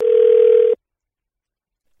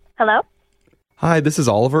Hello? Hi, this is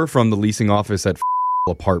Oliver from the leasing office at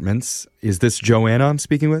Apartments. Is this Joanna I'm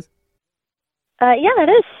speaking with? Yeah, that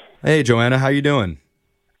is. Hey, Joanna, how you doing?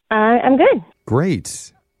 I'm good.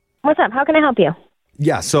 Great. What's up? How can I help you?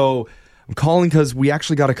 Yeah, so I'm calling because we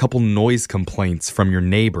actually got a couple noise complaints from your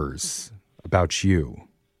neighbors about you.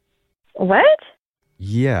 What?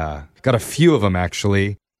 Yeah, got a few of them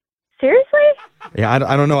actually. Seriously? Yeah,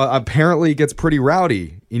 I don't know. Apparently it gets pretty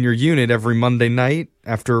rowdy in your unit every Monday night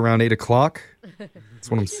after around 8 o'clock. That's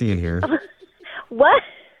what I'm seeing here. What?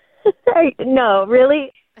 No,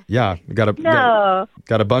 really? Yeah, got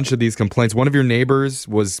a bunch of these complaints. One of your neighbors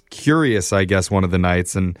was curious, I guess, one of the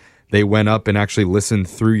nights, and they went up and actually listened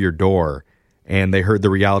through your door, and they heard the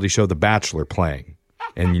reality show The Bachelor playing.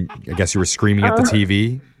 And I guess you were screaming at the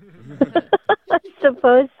TV? I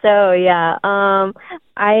suppose so, yeah.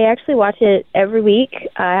 I actually watch it every week.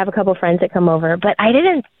 I have a couple friends that come over, but I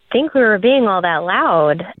didn't think we were being all that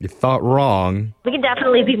loud. You thought wrong. We can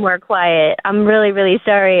definitely be more quiet. I'm really, really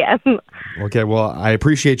sorry. Okay, well, I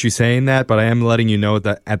appreciate you saying that, but I am letting you know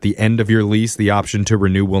that at the end of your lease, the option to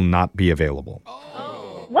renew will not be available.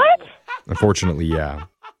 What? Unfortunately, yeah.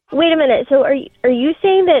 Wait a minute. So are you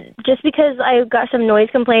saying that just because I got some noise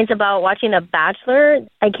complaints about watching The Bachelor,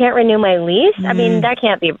 I can't renew my lease? I mean, that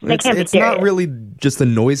can't be It's serious. not really just the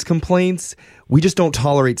noise complaints. We just don't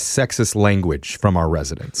tolerate sexist language from our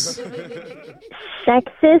residents.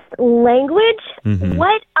 Sexist language? Mm-hmm.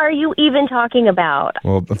 What are you even talking about?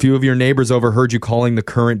 Well, a few of your neighbors overheard you calling the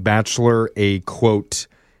current bachelor a, quote,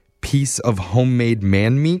 piece of homemade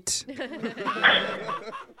man meat.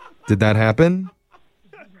 Did that happen?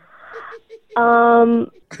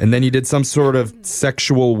 And then you did some sort of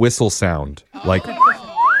sexual whistle sound. Like,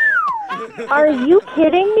 Are you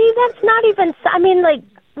kidding me? That's not even, I mean, like,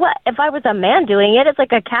 what? If I was a man doing it, it's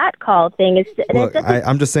like a cat call thing. look,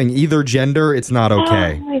 I'm just saying either gender, it's not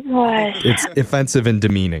okay. Oh my gosh. It's offensive and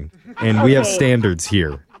demeaning. And we have Okay. standards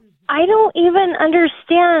here. I don't even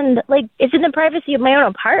understand. Like, it's in the privacy of my own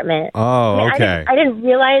apartment. Oh, I mean, okay. I didn't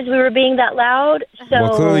realize we were being that loud. So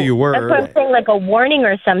Well, clearly you were. That's why I'm saying, like, a warning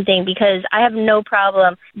or something, because I have no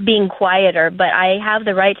problem being quieter, but I have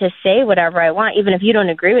the right to say whatever I want, even if you don't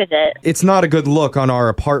agree with it. It's not a good look on our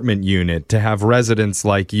apartment unit to have residents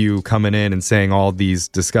like you coming in and saying all these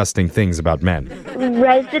disgusting things about men.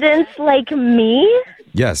 Residents like me?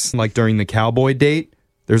 Yes, like during the cowboy date,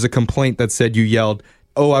 there's a complaint that said you yelled,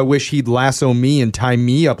 "Oh, I wish he'd lasso me and tie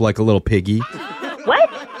me up like a little piggy." What?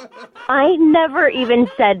 I never even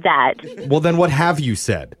said that. Well, then what have you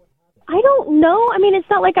said? I don't know. I mean, it's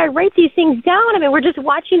not like I write these things down. I mean, we're just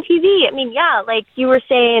watching TV. I mean, yeah, like you were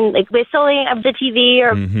saying, like whistling of the TV,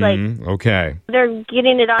 or like Okay. they're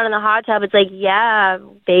getting it on in the hot tub. It's like, yeah,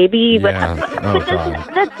 baby. Yeah. But Oh,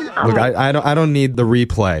 God. Look, I don't need the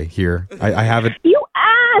replay here. I have it. You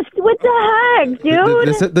asked. What the heck,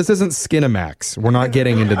 dude? This isn't Skinamax. We're not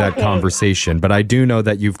getting into that conversation, but I do know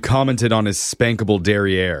that you've commented on his spankable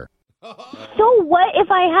derriere. So what if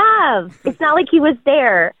I have? It's not like he was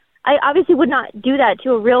there. I obviously would not do that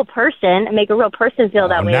to a real person and make a real person feel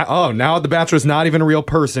that way. Now the Bachelor's not even a real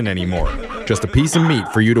person anymore. Just a piece of meat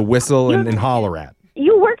for you to whistle and holler at.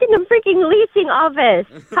 You work in the freaking leasing office.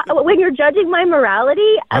 When you're judging my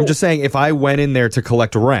morality, I'm just saying, if I went in there to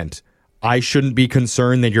collect rent, I shouldn't be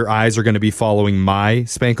concerned that your eyes are going to be following my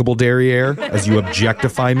spankable derriere as you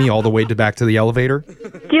objectify me all the way back to the elevator.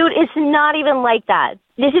 Dude, it's not even like that.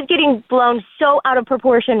 This is getting blown so out of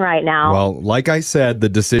proportion right now. Well, like I said, the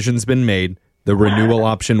decision's been made. The renewal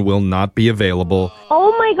option will not be available.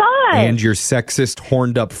 Oh my God. And your sexist,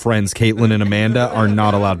 horned-up friends, Caitlin and Amanda, are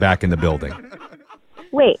not allowed back in the building.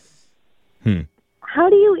 Wait. How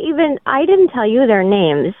do you even... I didn't tell you their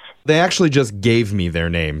names. They actually just gave me their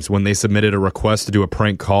names when they submitted a request to do a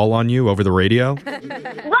prank call on you over the radio.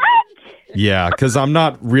 What? Yeah, because I'm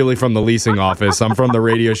not really from the leasing office. I'm from the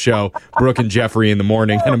radio show Brooke and Jeffrey in the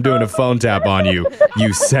morning, and I'm doing a phone tap on you, you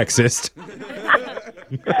sexist.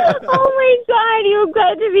 Oh my God, you've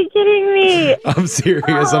got to be kidding me. I'm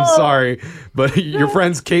serious. I'm sorry. But your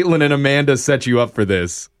friends Caitlin and Amanda set you up for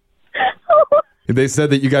this. They said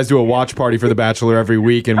that you guys do a watch party for The Bachelor every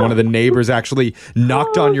week, and one of the neighbors actually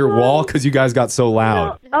knocked on your wall because you guys got so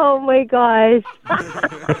loud. Oh my gosh.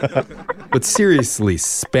 But seriously,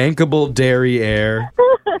 spankable derriere,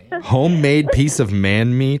 homemade piece of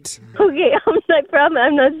man meat. Okay, I'm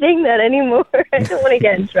not saying that anymore. I don't want to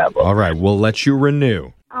get in trouble. All right, we'll let you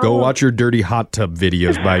renew. Go watch your dirty hot tub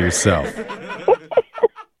videos by yourself.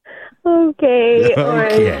 Okay. All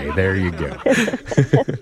right. Okay, there you go.